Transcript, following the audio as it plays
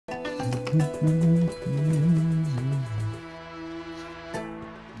No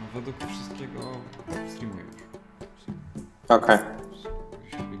według wszystkiego streamuję już. Okay.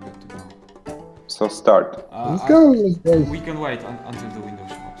 We should be good to go. So start. Let's go, let's go. We can wait until the window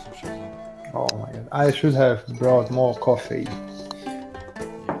shows up. Oh my god, I should have brought more coffee.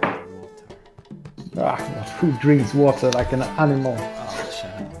 Yeah, Who drinks water like an animal? oh,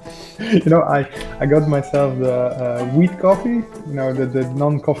 shit. You know, I got myself the wheat coffee, you know, the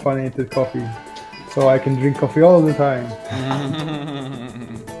non-caffeinated coffee, so I can drink coffee all the time.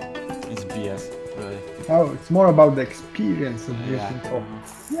 It's BS, really. Oh, it's more about the experience of drinking Yeah.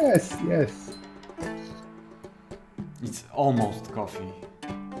 coffee. Yes, yes. It's almost coffee.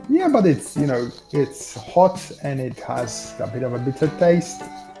 Yeah, but it's, you know, it's hot and it has a bit of a bitter taste,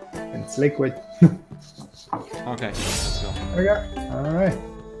 and it's liquid. Okay, let's go. Okay, alright.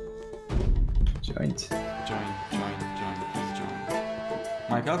 Joint. Join, please join.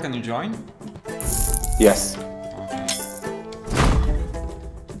 Michael, can you join? Yes. Okay.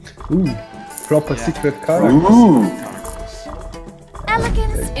 Ooh, proper Yeah. secret character. Ooh. Characters.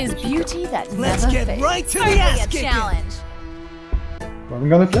 Elegance is beauty that Let's never get fades. right to the Hardly ass a kicking. challenge. What I'm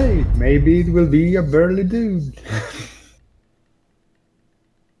gonna play? Maybe it will be a burly dude.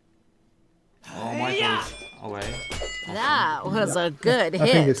 Oh, Michael is away. That was a good I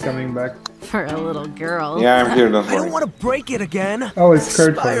think hit it's coming back. for a little girl. Yeah, I'm here, don't I don't worry. want to break it again. Oh, it's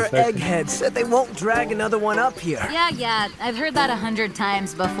Kurt for Spire a second. Egghead said they won't drag another one up here. Yeah, I've heard that 100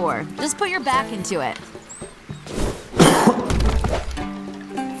 times before. Just put your back into it.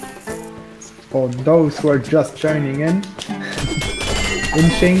 For those who are just joining in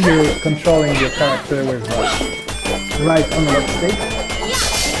Shing, you're controlling your character with right analog stick.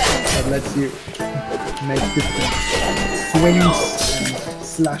 That lets you make different swings and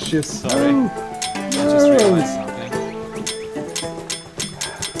slashes. Sorry. Ooh, I just realized something.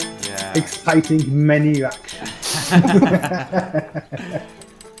 Yeah. exciting menu action.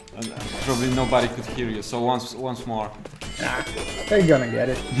 Probably nobody could hear you, so once more. They're gonna get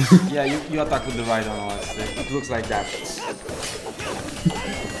it. Yeah, you attack with the right analog stick. It looks like that.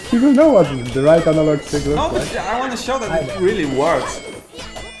 People know what the right analog stick looks No, like. but I want to show that it really works.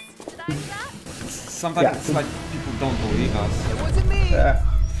 Sometimes Yeah. it's like people don't believe us. Wasn't me.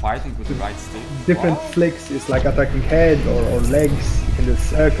 Fighting with the right stick. Different Wow. flicks is like attacking head or legs. You can do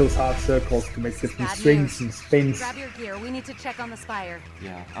circles, half circles to make different Bad swings news. and spins. Grab your gear. We need to check on the spire.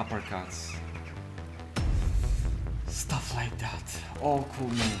 Yeah, uppercuts. Stuff like that. All cool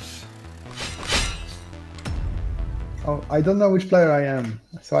moves. Oh, I don't know which player I am,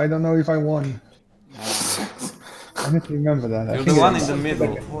 so I don't know if I won. I need to remember that. I You're think the one it- in the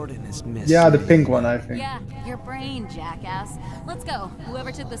middle. Important is missing. Yeah, the pink one, I think. Yeah, your brain, jackass. Let's go.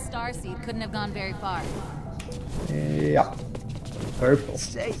 Whoever took the star seed couldn't have gone very far. Yeah. Purple.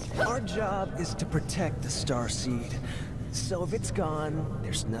 Say, our job is to protect the star seed. So if it's gone,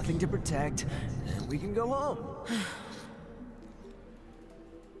 there's nothing to protect, and we can go home.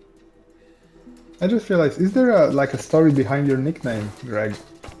 I just realized, is there like a story behind your nickname, Greg?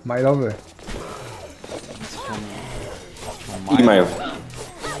 My lover. It's from my Email.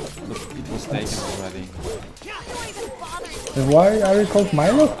 But it was taken already. And why are you called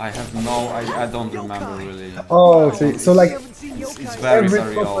Milo? I have no, I don't remember really. Oh, so like It's very, every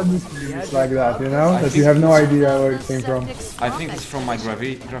very proper old. nickname is like that, you know? I That you think have no it's- idea where it came from. I think it's from my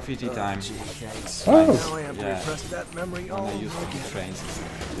graffiti time. Oh, Now I have to Yeah. repress that memory all When I used over to do again. trains and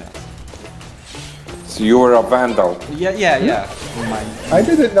stuff like that. So you were a vandal. Yeah. In my, I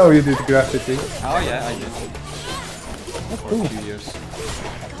didn't know you did graffiti. oh yeah, I did. For a few years.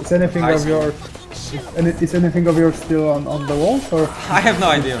 Is anything High of school. yours? Is anything of yours still on the walls or? I have no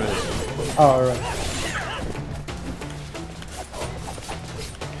idea really. Oh, alright.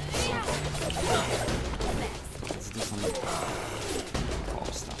 Let's do some pop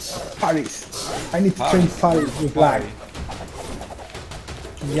stuff. Paris. I need to change Paris with black. Why?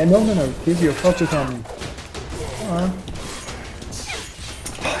 Yeah, no. Keep your focus on me. Come on.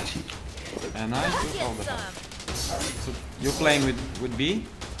 And I took all the help. So you're playing with B?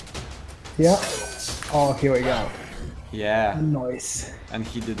 Yeah. Oh, here we go. Yeah. Noise. And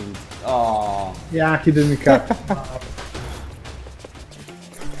he didn't. Oh. Yeah, he didn't cut.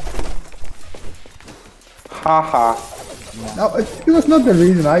 Haha. No, it was not the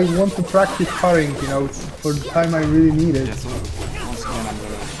reason. I want to practice parrying, you know, it's for the time I really need it. Yeah, so once again I'm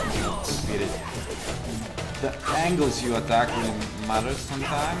gonna repeat it. The angles you attack really matters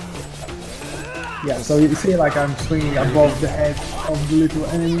sometimes. Yeah, so you see, like I'm swinging above the head of the little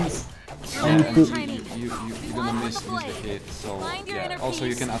enemies. Yeah, And and you you're gonna miss the hit, so yeah. Also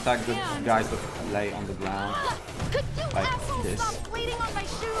you can attack the guys that lay on the ground, like this.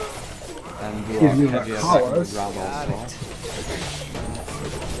 And do a Give you heavy the attack on the powers. ground also.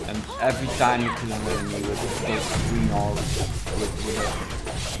 And every time you kill an enemy with those green orbs, with a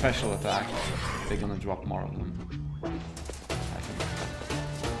special attack, they're gonna drop more of them. I think I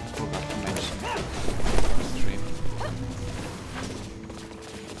forgot to mention on stream.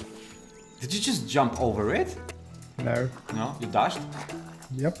 Did you just jump over it? No. No? You dashed?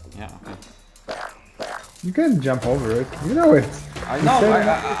 Yep. Yeah, okay. You can jump over it. You know it. I know,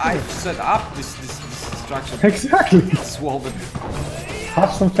 I set up this distraction. Exactly. Swab it.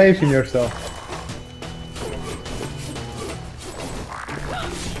 Have some faith in yourself.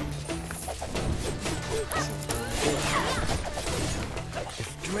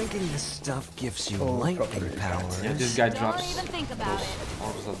 Drinking this stuff gives you Oh, lightning properly. powers. Yeah, this guy Don't drops even think about it.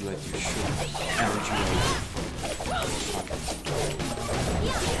 orbs that let you shoot energy waves.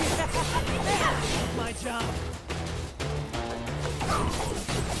 My job.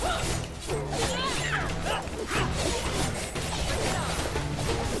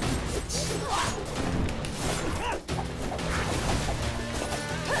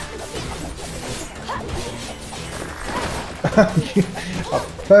 A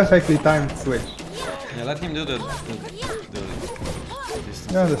perfectly timed switch. Yeah, let him do the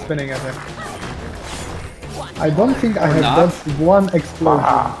Yeah, the spinning attack. I don't think I have not. dodged one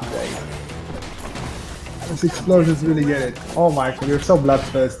explosion today. Those explosions really get it. Oh Michael, you're so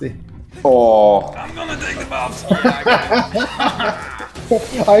bloodthirsty. Oh, I'm gonna take the buffs!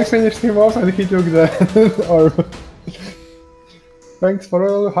 I finished him off and he took the orb. Thanks for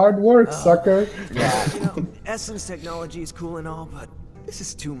all the hard work, sucker. You know, Essence technology is cool and all, but this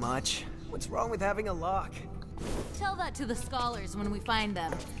is too much. What's wrong with having a lock? Tell that to the scholars when we find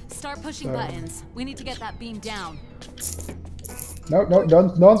them. Start pushing buttons. We need to get that beam down. No,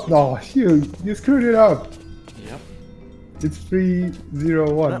 don't, no, you screwed it up. Yep. It's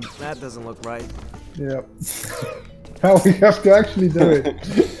 301. Nope, that doesn't look right. Yep. Now we have to actually do it.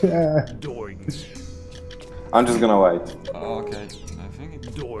 Yeah. I'm just gonna wait. Oh, okay. I think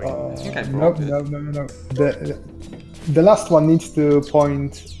I think I No, broke it. no. The last one needs to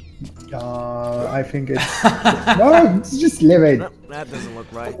point. I think it's. No, just leave it. Nope, that doesn't look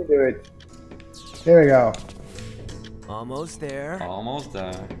right. Do it. There we go. Almost there. Almost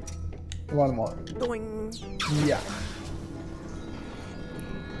there. One more. Doing. Yeah.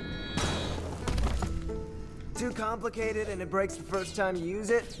 Too complicated and it breaks the first time you use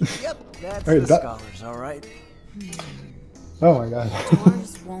it? Yep, that's Hey, the that- scholars, alright. Oh my god.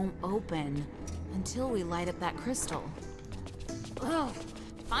 Doors won't open until we light up that crystal. Oh,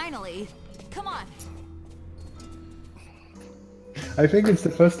 finally! Come on. I think it's the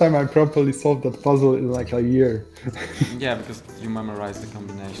first time I properly solved that puzzle in like a year. Yeah, because you memorized the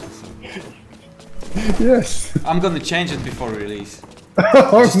combination, so. Yes. I'm gonna change it before release.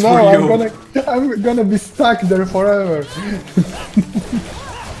 Oh Just no, for you. I'm gonna be stuck there forever.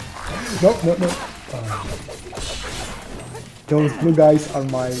 No. Those blue guys are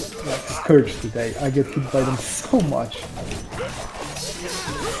my scourge today. I get hit by them so much.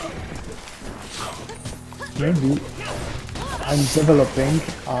 Maybe I'm developing.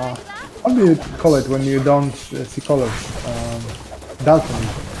 How do you call it when you don't see colors?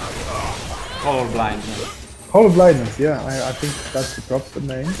 Daltonism. Color blindness. Color blindness. Yeah, I think that's the proper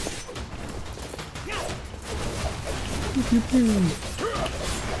name.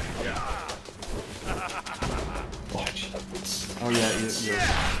 Oh yeah, you're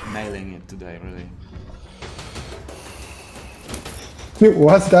nailing it today, really.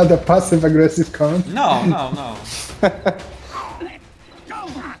 Was that a passive aggressive comment? No.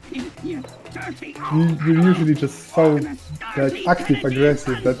 You're usually just so like active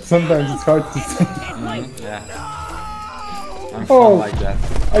aggressive that sometimes it's hard to say. Yeah. I'm Oh. fun like that.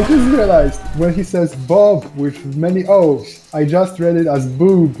 I just realized when he says Bob with many O's, I just read it as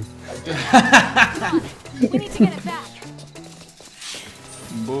boob. We need to get it back.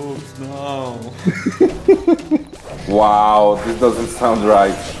 Boobs, no. Wow, this doesn't sound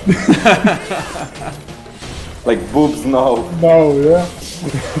right. Like boobs, no. No, yeah.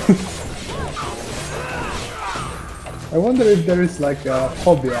 I wonder if there is like a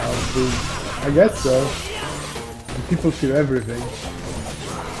phobia of boobs. I guess so. And people feel everything.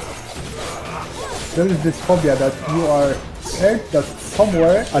 There is this phobia that you are scared that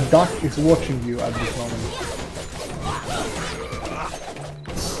somewhere a duck is watching you at this moment.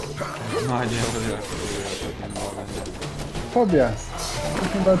 No idea what you're talking about. Phobias.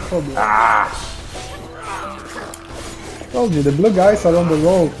 Talking about phobias. Told you, the blue guys are on the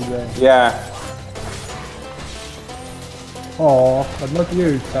roll today. Yeah. Aw, but not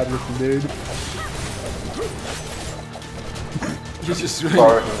you, sad little dude. You just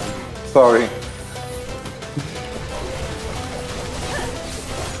Sorry. Sorry.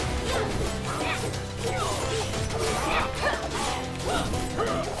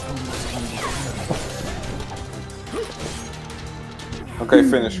 Okay,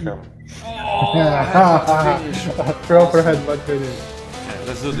 finish him. Proper headbutt finish. Okay,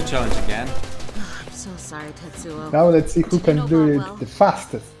 let's do the challenge again. I'm so sorry, Tetsuo. Now let's see who But you can know do Bob it well. the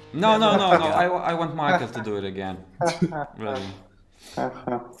fastest. No, no, no, no. I want Michael to do it again. Really. It's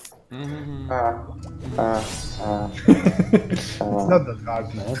not that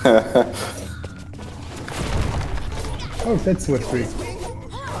hard, man. Oh, that's what free.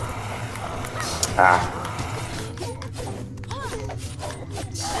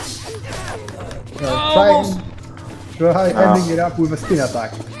 Try ending it up with a spin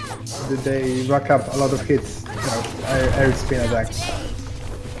attack. They rack up a lot of hits. Air spin attack.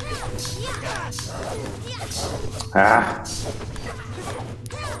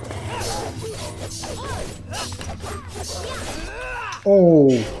 Oh,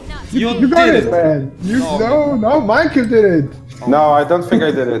 you got did it, man! No. No, Michael did it. No, I don't think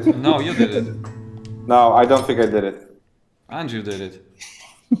I did it. No, you did it. No, I don't think I did it. Andrew did it.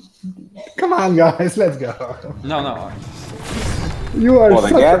 Come on, guys, let's go. No, no. You are What,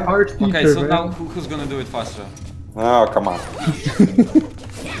 such again? a hard teacher, Okay, so man. now who's gonna do it faster? Oh, come on.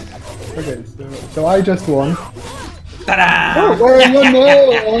 Okay, so I just won. Ta-da!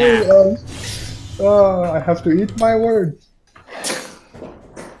 Oh, I have to eat my words.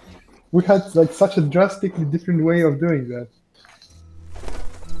 We had like such a drastically different way of doing that.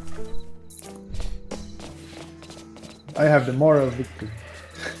 I have the moral victory.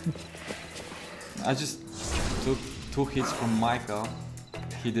 I just took 2 hits from Michael.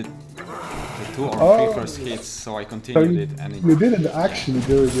 He did the 2 or 3 first hits, so I So continued it, and you didn't actually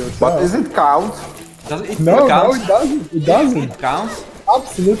do it yourself. But is it count? does it No, counts? no, it doesn't. It doesn't. It counts.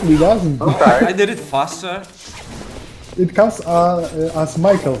 Absolutely doesn't. Okay. I did it faster. It counts as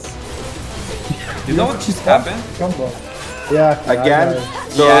Michael's You know what just happened? combo. Yeah. Again?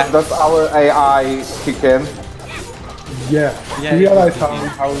 So Yeah. does our AI kick in? Yeah. Yeah, He it realized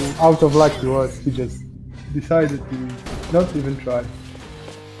was how out of luck he was. He just decided to not even try.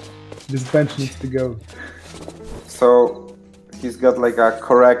 This bench needs to go. So he's got like a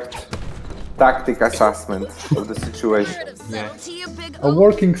correct tactic assessment of the situation. Subtlety, you big A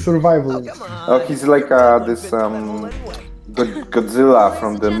working survival. Oh, he's like this Godzilla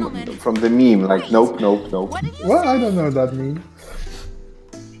from the meme. Like nope, nope, nope. What did you Well, I don't know what that means.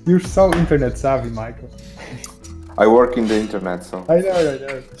 You're so internet savvy, Michael. I work in the internet, so I know.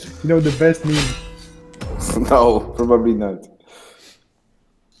 You know the best meme. no, probably not.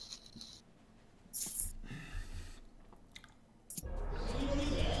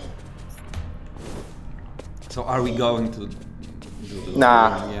 So are we going to do the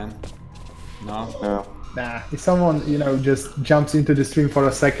Nah. again? No? Yeah. Nah, if someone, just jumps into the stream for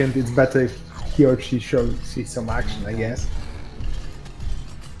a second, it's better if he or she sees some action, I guess.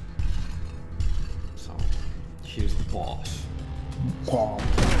 So here's the boss. Wow.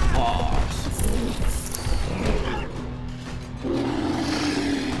 Boss.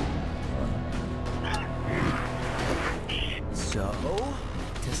 So,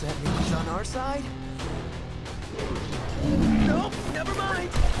 does that mean he's on our side? Nope, never mind.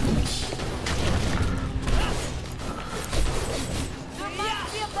 There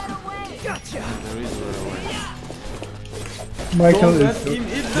must be a better way. Gotcha. There is a better way. Michael Don't let is him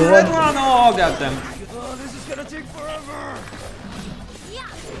hit the the red one. one! Oh, goddamn. Oh, this is gonna take forever. Yeah.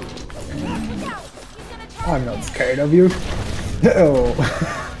 Look out. He's gonna try. I'm not scared of you. Oh.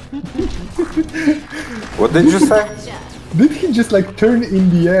 What did you say? Did he just like turn in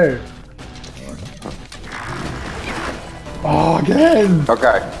the air? Oh, again!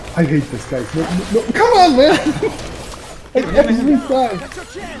 Okay. I hate this guy. No, come on, man! Every time.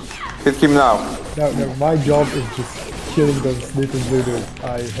 Hit him now. No, my job is just killing those little dudes.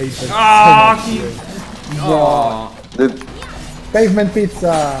 I hate them Ah, so much. Oh. Did Pavement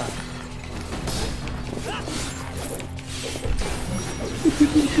pizza!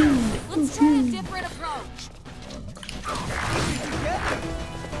 Let's try a different approach.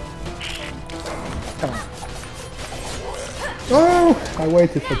 Oh! I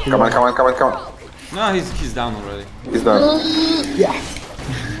waited for too come on, long. come on, come on, come on. No, he's down already. He's done. Yeah.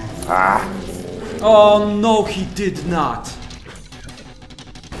 Ah. Oh no, he did not.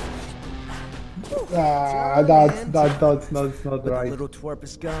 That's not But the right. little twerp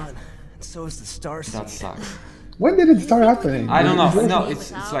is gone. And so is the star seed. That sucks. When did it start happening? I don't know. Is it- No, it's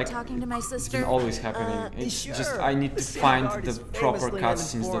Without like talking to my it's sister. been always happening. It's sure. just I need to The find Vanguard the is proper famously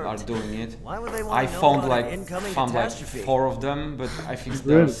cutscenes that are uninformed. doing it. Why would they want I to know found about like an incoming 4 of them, but I think Really?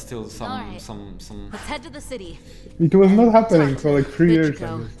 there's still some Alright. some. Let's head to the city. It was not happening for like 3 years. I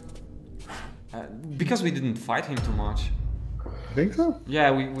Bitchko. guess. Because we didn't fight him too much. I think so. Yeah,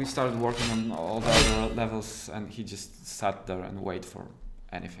 we started working on all the other levels, and he just sat there and wait for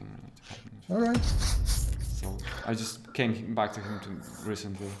anything really to happen. Alright. So I just came back to him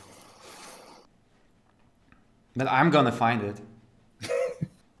recently. But I'm gonna find it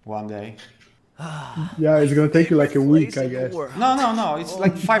one day. Yeah, it's gonna take you like a week, I Place in the guess. world. No, it's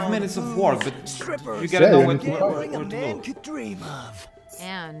like 5 minutes of work, but Strippers. you gotta Yeah, know you where, need to where, find where, Everything a to man look. could dream of.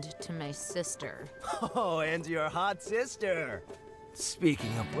 And to my sister. Oh, and your hot sister.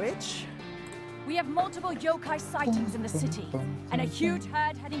 Speaking of which, We have multiple yokai sightings in the city, and a huge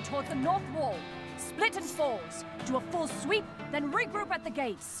herd heading towards the north wall. Split in fours, do a full sweep, then regroup at the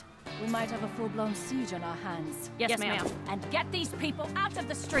gates. We might have a full-blown siege on our hands. Yes, ma'am. And get these people out of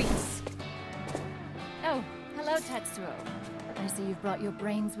the streets! Oh, hello, Tetsuo. I see you've brought your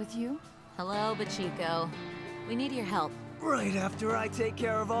brains with you. Hello, Bachiko. We need your help. right after I take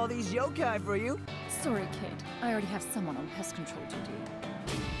care of all these yokai for you. Sorry, kid. I already have someone on pest control duty.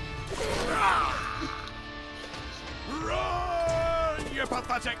 Run, you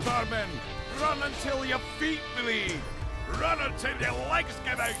pathetic vermin! Run until your feet bleed! Run until your legs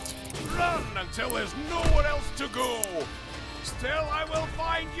give out! Run until there's nowhere else to go! Still I will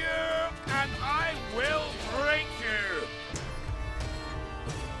find you, and I will break you!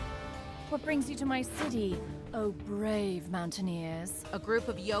 What brings you to my city, oh brave mountaineers? A group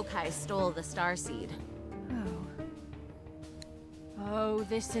of yokai stole the starseed. Oh. Oh,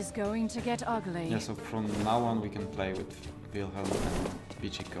 this is going to get ugly. Yeah, so from now on we can play with Wilhelm and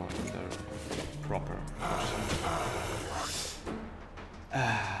Bichiko in their proper version.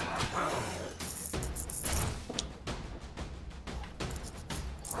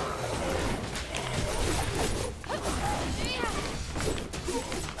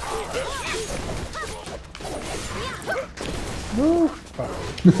 No!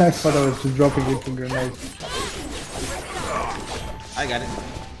 Oh. I thought I was just dropping it in grenades. I got it.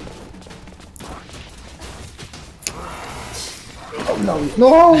 Oh no!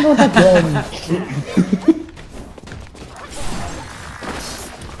 No, not again!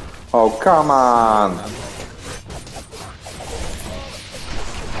 Oh, come on!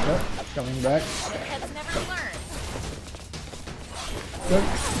 Oh, coming back. Kids never learn. Good.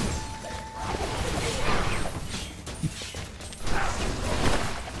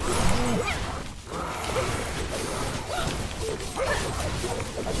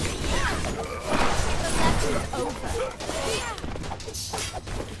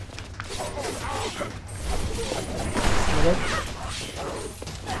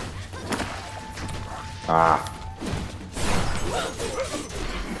 Ah.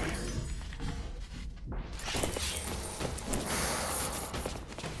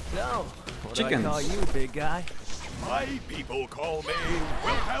 So, what do I Chickens. call you, big guy? My people call me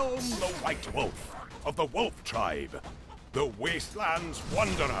Wilhelm the White Wolf of the Wolf Tribe, the Wasteland's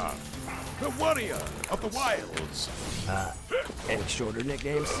Wanderer, the Warrior of the Wilds. Any shorter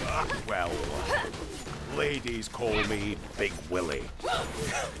nicknames? Well, ladies call me Big Willie.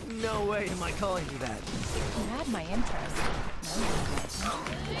 No way am I calling you that. You had my interest.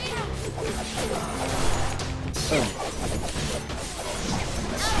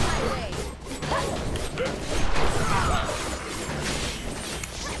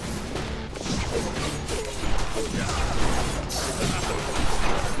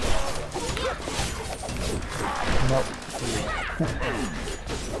 No.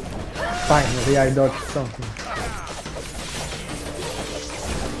 Finally, I dodged something.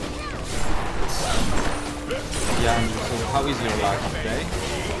 Yeah, and so how is your lag today?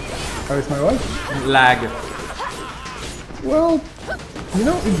 How is my what? Lag. Well, you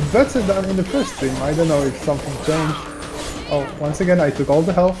know, it's better than in the first stream. I don't know if something changed. Oh, once again, I took all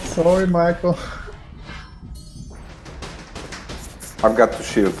the health. Sorry, Michael. I've got to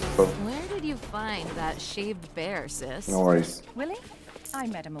shield, so Where did you find that shaved bear, sis? no worries. Willie? I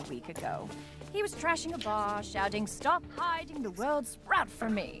met him a week ago. He was trashing a bar, shouting, "Stop hiding the world sprout for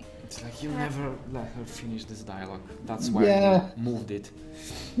me." It's like you never let her finish this dialogue. That's why Yeah. we moved it.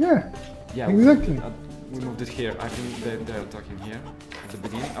 Yeah, Yeah, exactly. we moved it here. I think they're talking here at the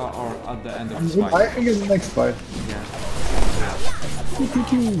beginning or at the end of the I fight. think it's the next fight. Yeah.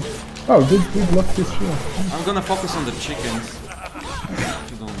 Oh, we blocked this shield. I'm gonna focus on the chickens.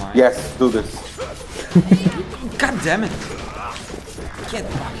 If you don't mind. Yes, do this. God damn it! Get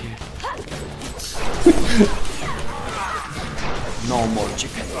back here. No more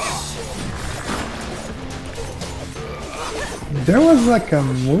chickens. There was like a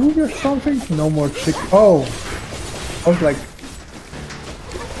move or something? No more chick. Oh! I was like...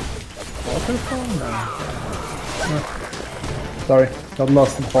 Waterfall? No. Sorry, got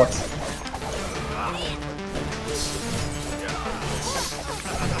lost in thoughts.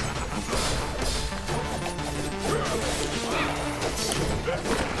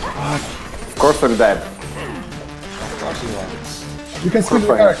 Of course I'm dead. Of course you are. You can swing the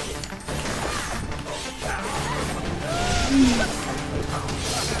Fine. card.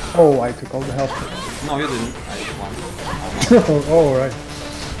 Oh, I took all the health. No, you didn't. I won. Oh, right.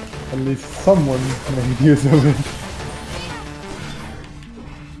 At least someone made use of it.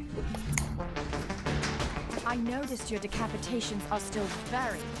 I noticed your decapitations are still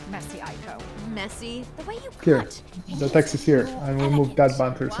very messy, Aiko. Messy. The way you Here, cut. the text is here, and we'll move that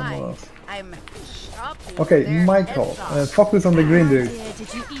banter somewhere else. I'm shocked. Okay, Michael, focus on the green dude. Dear,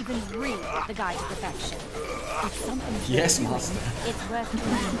 did you even read the Guide to Perfection? If something's Yes, worth master. doing, it's worth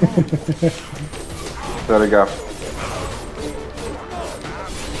doing. There we go.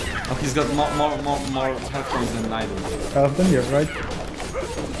 Oh, he's got more health points than I do. Health than you, right?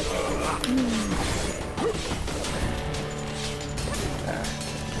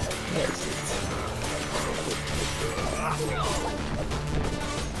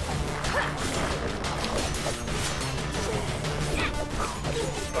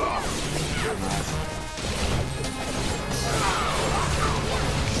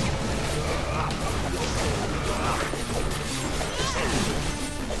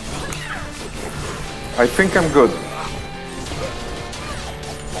 I think I'm good.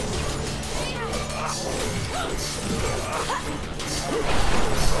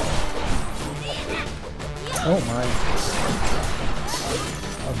 Oh my.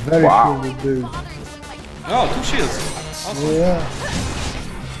 A very Wow. cool dude. Oh, 2 shields. Awesome. Yeah.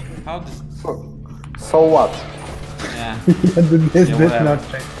 How does... So what? Yeah. This Yeah, did whatever. not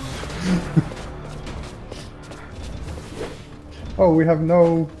change. Oh, we have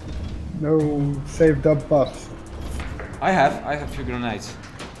no saved up buffs. I have few grenades.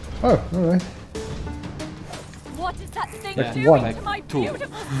 Oh, alright. What is that thing Yeah, doing one. to my Two.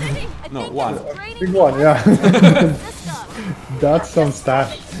 beautiful city? I No, think one. it's draining Big the one, yeah. system. That's some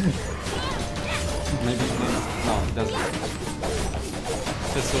stash. Maybe no, it doesn't.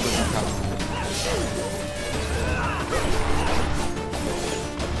 Just so doesn't count.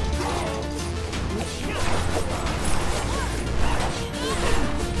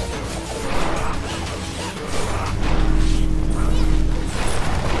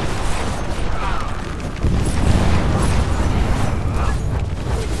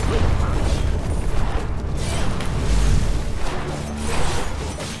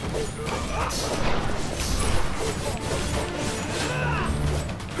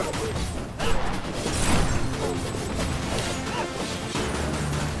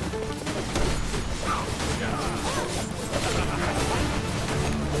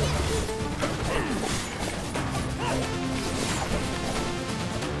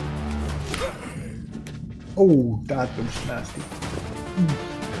 Oh, that was nasty.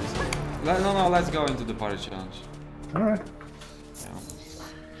 No, let's go into the party challenge. Alright. Yeah.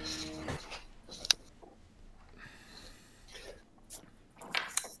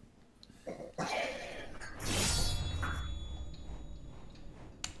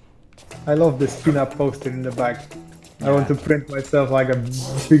 I love this pin-up poster in the back. I want to print myself like a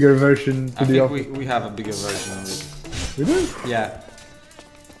bigger version to I the think office. we have a bigger version of it. We do? Yeah.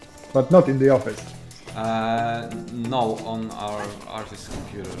 But not in the office. No, on our artist's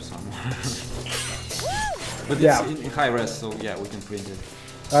computer somewhere. But Yeah. it's in high res, so yeah, we can print it.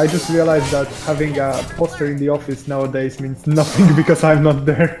 I just realized that having a poster in the office nowadays means nothing because I'm not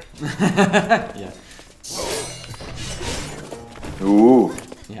there. Yeah. Ooh.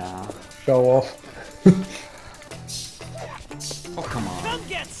 Yeah. Show off. Oh, come on. Come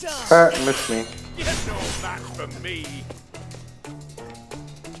get some! Miss me. You know that for me.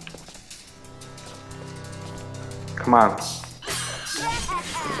 Come on.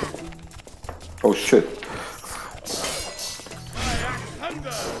 Oh shit.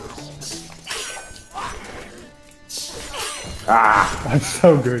 Ah! That's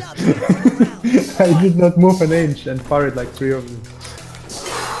so good. I did not move an inch and fired like 3 of them.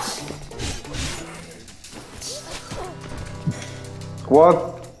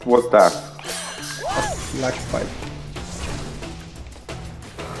 What was that? Black spike.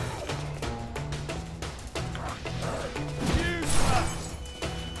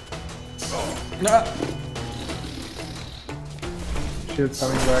 No. Shield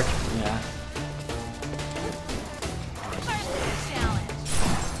coming back. Yeah.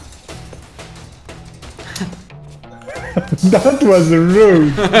 That was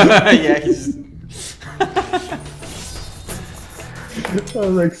rude. Yeah, he's... That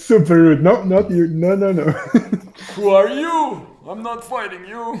was like super rude. No, not you. No, no, no. Who are you? I'm not fighting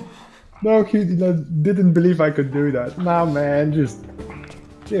you. No, he didn't believe I could do that. Nah, man, just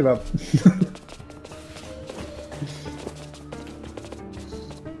give up.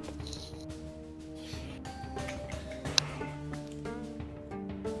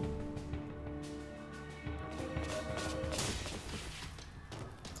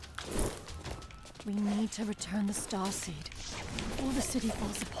 We need to return the Starseed before the city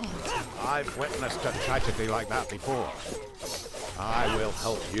falls apart. I've witnessed a tragedy like that before. I will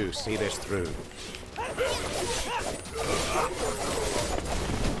help you see this through.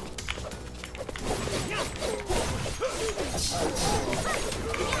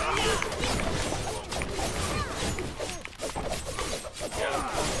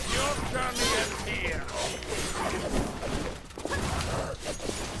 Your journey ends here.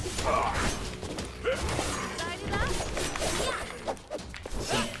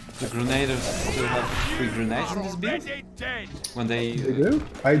 The grenaders still have 3 grenades in this build? Already dead. When they... They do?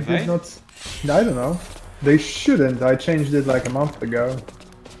 I did evade? not. I don't know. They shouldn't. I changed it like a month ago.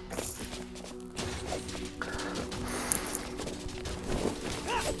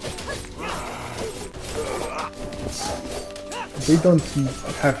 They don't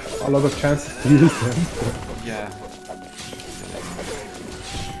have a lot of chances to use them. Yeah.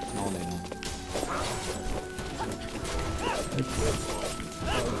 No, they don't.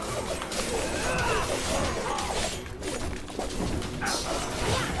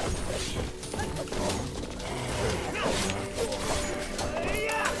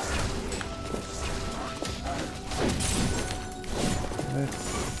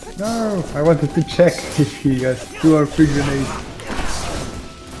 No, I wanted to check if he has 2 or 3 grenades.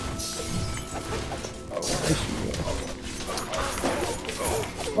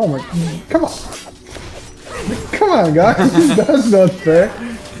 Oh my, come on! Come on, guys, that's not fair.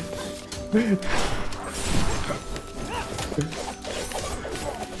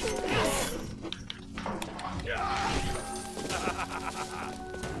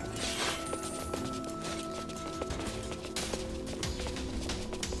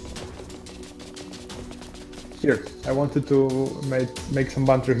 Here, I wanted to make some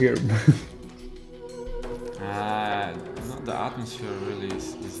banter here. No, the atmosphere really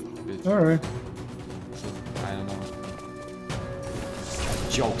is a bit... Alright. So, I don't know.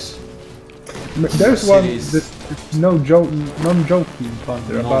 Jokes. There's one, Cities. this no joke, non-jokey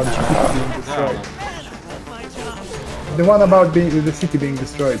banter about the city being Yeah, destroyed. The one about the city being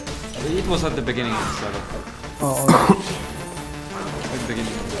destroyed. it was at the beginning of the server. Oh, At the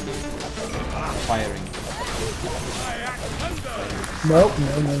beginning of the firing. no,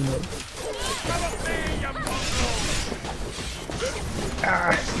 no, no, no.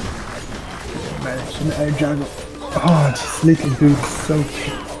 Ah! Managed an air juggle. Oh, this little dude is so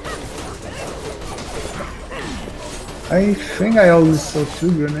cute. I think I only saw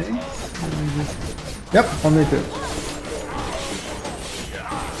 2 grenades. Yep, only 2.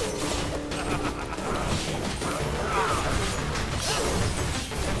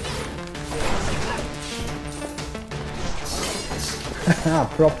 Haha,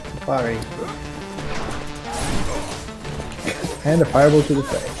 prop firing. And a fireball to the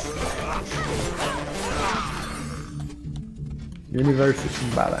face. Universe is in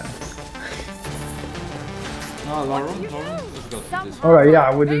balance. No, Lauren, let's go to this. Alright,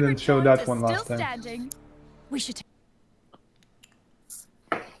 yeah, we didn't show that one last time. Standing. We should.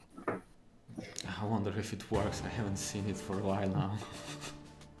 I wonder if it works. I haven't seen it for a while now.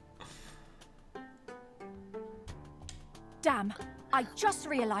 Damn! I just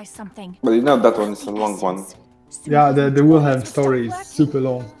realized something. But you know that one is a long one. Yeah, the Wilhelm story is super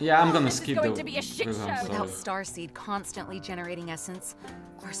long. Yeah, I'm gonna This is skip going the to be a shit Wilhelm show. story. Without Starseed constantly generating essence,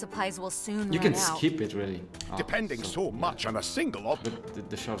 our supplies will soon You run can out. skip it really. Oh, Depending so much on a single object. But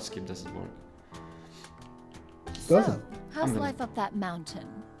the short skip doesn't work. Doesn't. How's gonna- life up that mountain?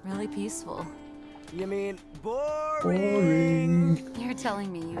 Really peaceful. You mean boring? Boring. You're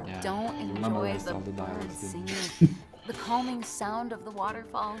telling me you Yeah, don't you enjoy memorized the all the dialogues, birds didn't singing, the calming sound of the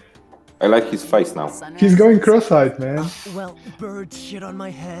waterfall? I like his face now. He's going cross-eyed, man. Well, birds shit on my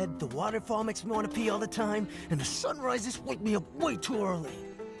head, the waterfall makes me want to pee all the time, and the sunrises wake me up way too early.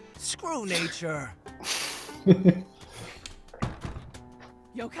 Screw nature.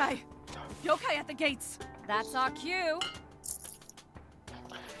 Yokai! Yokai at the gates! That's our cue!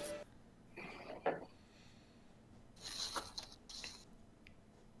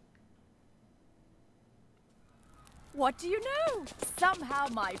 What do you know? Somehow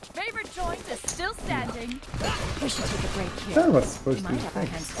my favorite joint is still standing. We should take a break here. That was We supposed to might be have our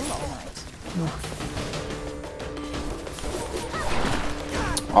hands fixed. full all night.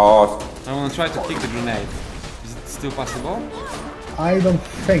 Oh, I want to try to kick the grenade. Is it still possible? I don't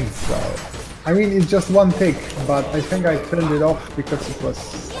think so. I mean, it's just one tick, but I think I turned it off because it was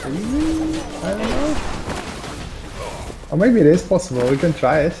easy? I don't know. Or maybe it is possible, we can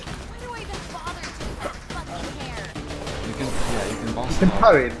try it. Why do I even bother taking that fucking hair? You can, yeah, you can bounce You can it off.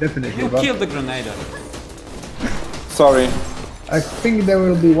 parry it, definitely, You but killed the grenade. sorry. I think there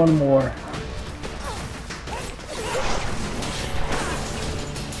will be one more.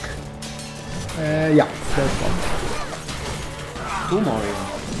 Yeah, there's one. 2 more even.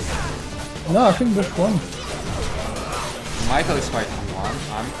 No, I think there's one. Michael is fighting one.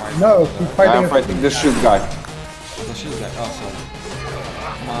 I'm fighting No, the, he's fighting I'm fighting the shield guy. the shield guy. Oh, sorry.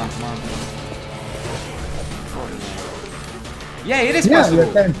 Come on. Yeah, it is Yeah, possible.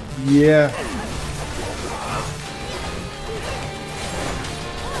 you can. Yeah.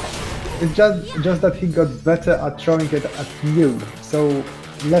 It's just that he got better at throwing it at you, so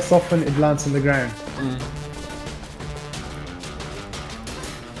less often it lands on the ground.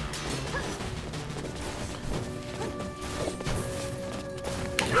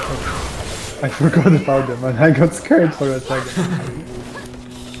 I forgot about them and I got scared for a second.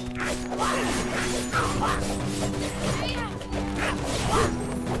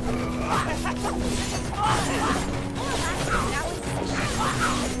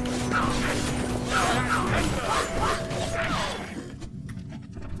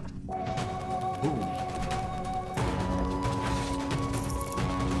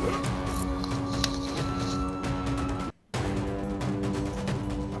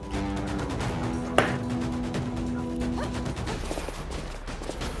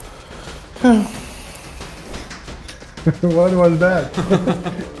 What was that?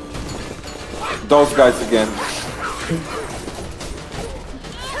 Those guys again.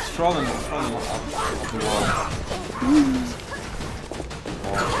 Throwing up the wall.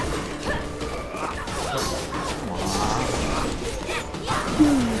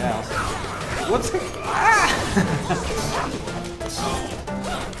 Yeah. What's it?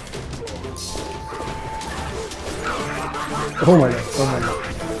 Oh my god, oh my god.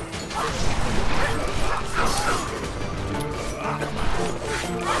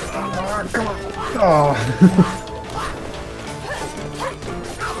 Ah, come on. Oh.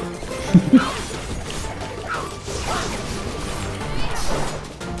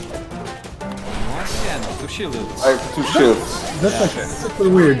 Yeah, no, too shielded. I have 2 shields. That's like super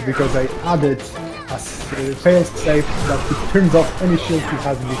weird because I added a fail safe that it turns off any shield he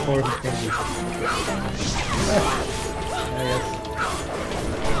has before he can use it. I guess.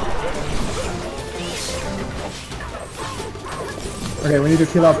 Okay, we need to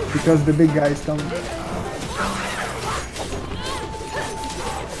kill up because the big guy is coming.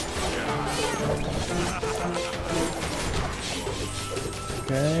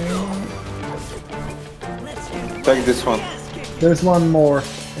 Okay. Take this one. There's one more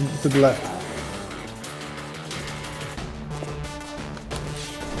to the left.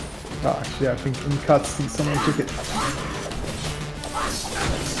 Oh, actually, I think in cutscene someone took it.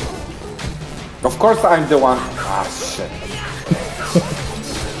 Of course I'm the one. Ah, shit.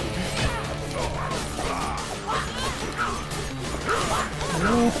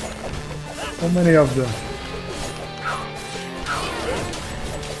 So many of them.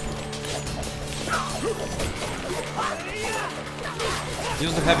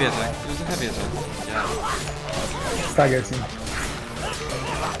 Use the heavy attack. Use the heavy attack. Yeah. Staggers him.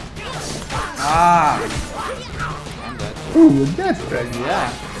 Ah! I'm dead. Ooh, you're dead, Greg.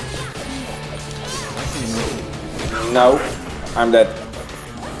 Yeah. No, I'm dead.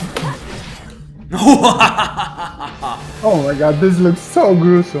 Oh my god, this looks so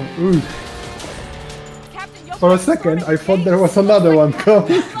gruesome. Ooh. Captain, you're For a second, I thought there was another one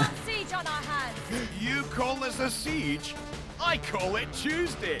coming. got siege on our hands. You call this a siege? I call it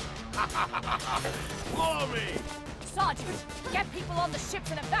Tuesday. Follow me. Sergeant, get people on the ships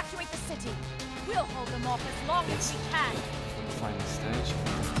and evacuate the city. We'll hold them off as long as we can. Final stage.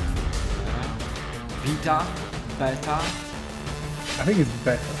 Beta. Beta. I think it's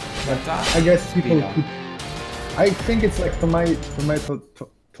better. Beta. I guess people Beta. could... I think it's like tomato.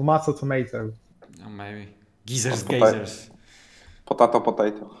 Oh, maybe. Geezers, Potato. gazers. Potato.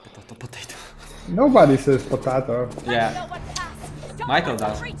 Potato. Nobody says potato. Yeah. Michael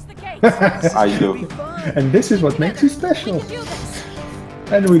does. Reach the gates. I do. And this is what makes you special. Do this.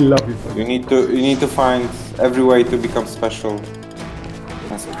 And we love you for You it. need to find every way to become special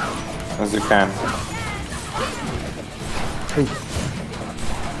as you can.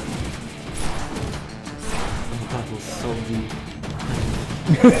 That was so deep.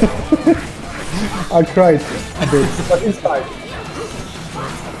 I tried a bit, but it's fine.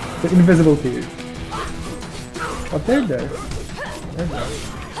 The invisible tears. But they're there. They're there.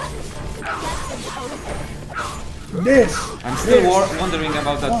 This! I'm still wondering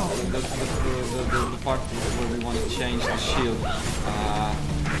about that the part where we want to change the shield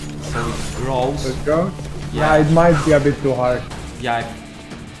so it grows. Let's go. Yeah. Yeah, it might be a bit too hard. Yeah.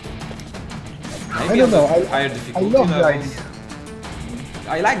 I Maybe don't know. higher I difficulty love the levels. idea.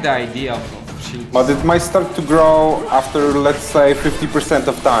 I like the idea of shield. But it might start to grow after, let's say, 50%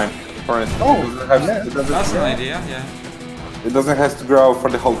 of time. For instance, Oh, That's an idea, yeah. it doesn't have to grow for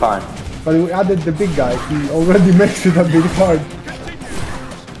the whole time. But we added the big guy. He already makes it a bit hard.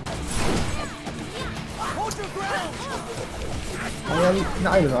 Well,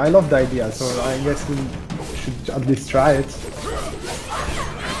 I don't know. I love the idea, so I guess we should at least try it.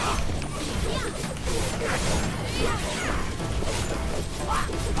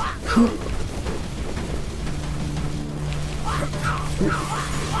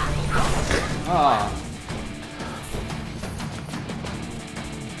 Ah.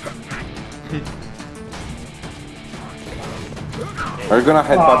 Are you gonna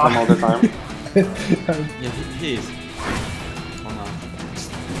headbutt them all the time? Yeah, he is. Oh no.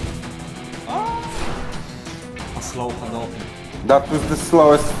 Oh. A slow Hadouken. That was the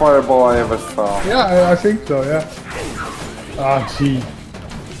slowest fireball I ever saw. Yeah, I think so. Yeah. Ah, gee.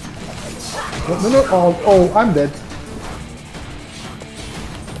 No, no. Oh, I'm dead.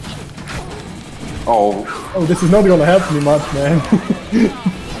 Oh, Oh, this is not gonna help me much, man.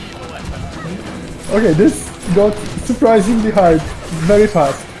 Okay, this got surprisingly hard, very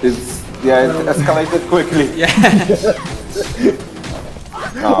fast. it escalated quickly. Yeah.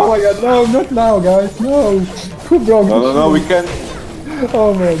 Oh my god, no, not now, guys, no. Who broke No, we can.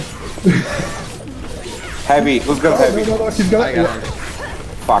 Oh man. Heavy, who's got Oh, heavy? no, he's gonna. I got it.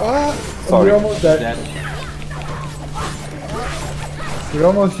 Fuck. We're Sorry. almost there. Dead. We're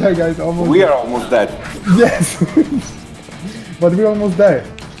almost there, guys, almost We there. are almost dead. Yes! But we're almost there.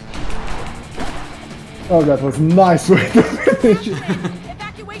 Oh, that was nice way to finish it.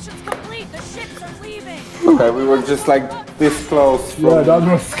 Evacuation's complete. The ships are leaving. Okay, we were just like this close from... Yeah, that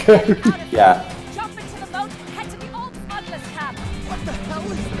was scary. Yeah. Jump into the moat. Head to the old smuggler's camp. What the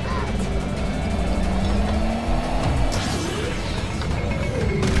hell is that?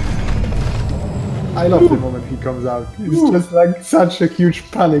 I love the moment he comes out. It's just like such a huge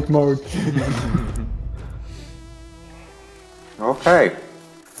panic mode. Okay. I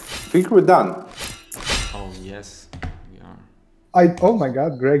think we're done. Oh yes, we are. Oh my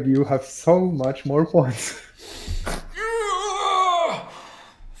god, Greg, you have so much more points.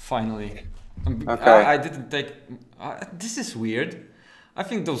 Finally. Okay. I didn't take... this is weird. I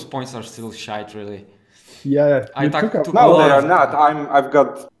think those points are still shite, really. Yeah, I you took took a... No, Oh, they are I've- not. I've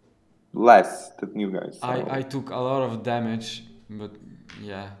got less than you guys. So. I took a lot of damage, but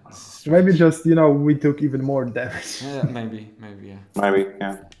yeah. This is Maybe just, you know, we took even more damage. yeah, maybe, yeah. Maybe,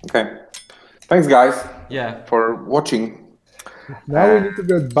 yeah. Okay. Thanks, guys, Yeah, for watching. Now we need to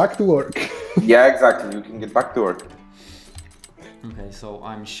get back to work. Yeah, exactly. You can get back to work. okay, so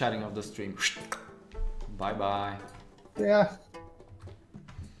I'm shutting off the stream. Bye bye. Yeah.